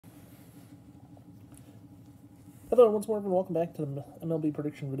Hello, once more, and welcome back to the MLB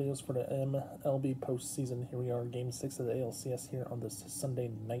prediction videos for the MLB Postseason. Here we are, Game 6 of the ALCS here on this Sunday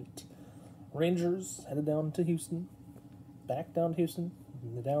night. Rangers headed down to Houston, back down to Houston,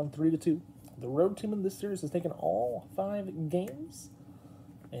 down 3-2. The road team in this series has taken all 5 games,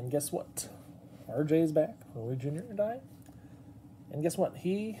 and guess what? RJ is back, Roy Jr. and I. And guess what?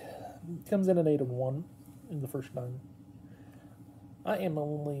 He comes in at 8-1 in the first 9. I am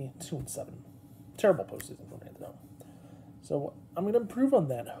only 2-7. Terrible postseason for me, though. So I'm going to improve on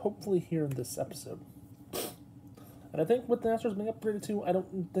that, hopefully, here in this episode. And I think with the Astros being up 3-2, I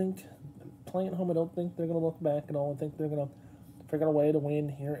don't think, playing at home, I don't think they're going to look back at all. I think they're going to figure out a way to win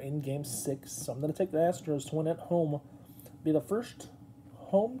here in Game 6. So I'm going to take the Astros to win at home, be the first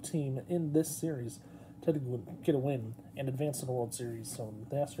home team in this series to get a win and advance to the World Series. So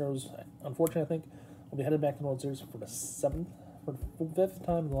the Astros, unfortunately, I think, will be headed back to the World Series for the 5th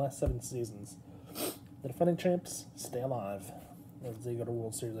time in the last 7 seasons. The defending champs stay alive as they go to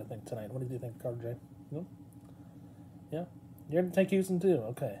World Series, I think, tonight. What do you think, RJ? No? Yeah? You're gonna take Houston too?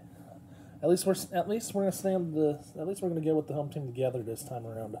 Okay. At least we're gonna stand the at least we're gonna go with the home team together this time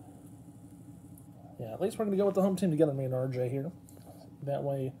around. Yeah, at least we're gonna go with the home team together, me and RJ here. That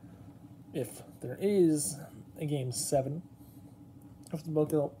way, if there is a Game 7 after the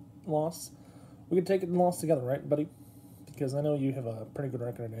both loss, we can take it and loss together, right, buddy? Because I know you have a pretty good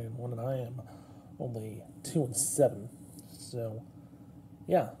record at 8-1, and I am only 2-7. So,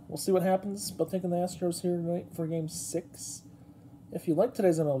 yeah, we'll see what happens. But taking the Astros here tonight for Game 6. If you like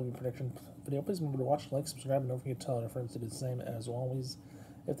today's MLB prediction video, please remember to watch, like, subscribe, and don't forget to tell your friends to do the same as always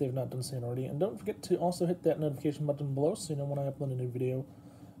if they've not done so already. And don't forget to also hit that notification button below so you know when I upload a new video.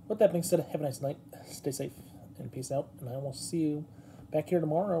 With that being said, have a nice night, stay safe, and peace out. And I will see you back here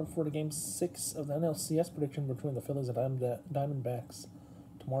tomorrow for the Game 6 of the NLCS prediction between the Phillies and Diamondbacks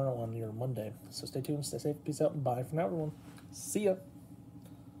tomorrow on your Monday. So stay tuned, stay safe, peace out, and bye for now, everyone. See ya.